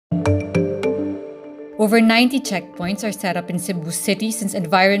Over 90 checkpoints are set up in Cebu City since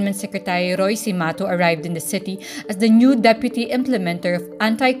Environment Secretary Cimatu arrived in the city as the new deputy implementer of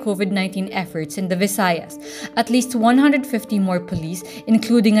anti-COVID-19 efforts in the Visayas. At least 150 more police,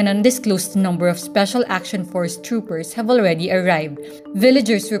 including an undisclosed number of Special Action Force troopers, have already arrived.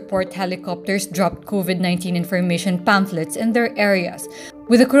 Villagers report helicopters dropped COVID-19 information pamphlets in their areas.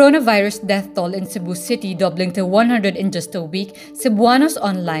 With the coronavirus death toll in Cebu City doubling to 100 in just a week, Cebuanos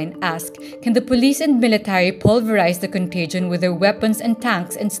Online ask, can the police and military pulverize the contagion with their weapons and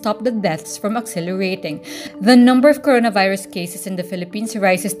tanks and stop the deaths from accelerating? The number of coronavirus cases in the Philippines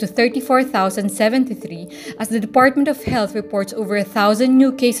rises to 34,073 as the Department of Health reports over 1,000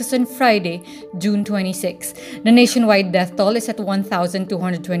 new cases on Friday, June 26. The nationwide death toll is at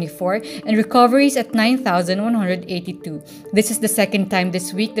 1,224 and recoveries at 9,182. This is the second time this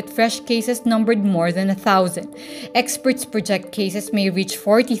week that fresh cases numbered more than 1,000. Experts project cases may reach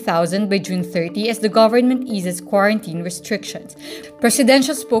 40,000 by June 30 as the government eases quarantine restrictions.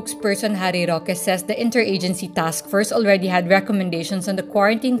 Presidential spokesperson Harry Roque says the interagency task force already had recommendations on the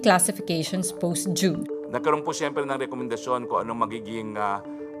quarantine classifications post-June. Nagkaroon po siyempre ng rekomendasyon kung anong magiging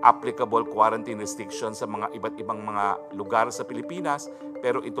applicable quarantine restrictions sa mga iba't ibang mga lugar sa Pilipinas,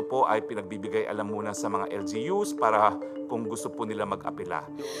 pero ito po ay pinagbibigay alam muna sa mga LGUs para kung gusto po nila mag-apela.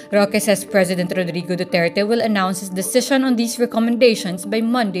 Roque says President Rodrigo Duterte will announce his decision on these recommendations by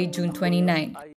Monday, June 29.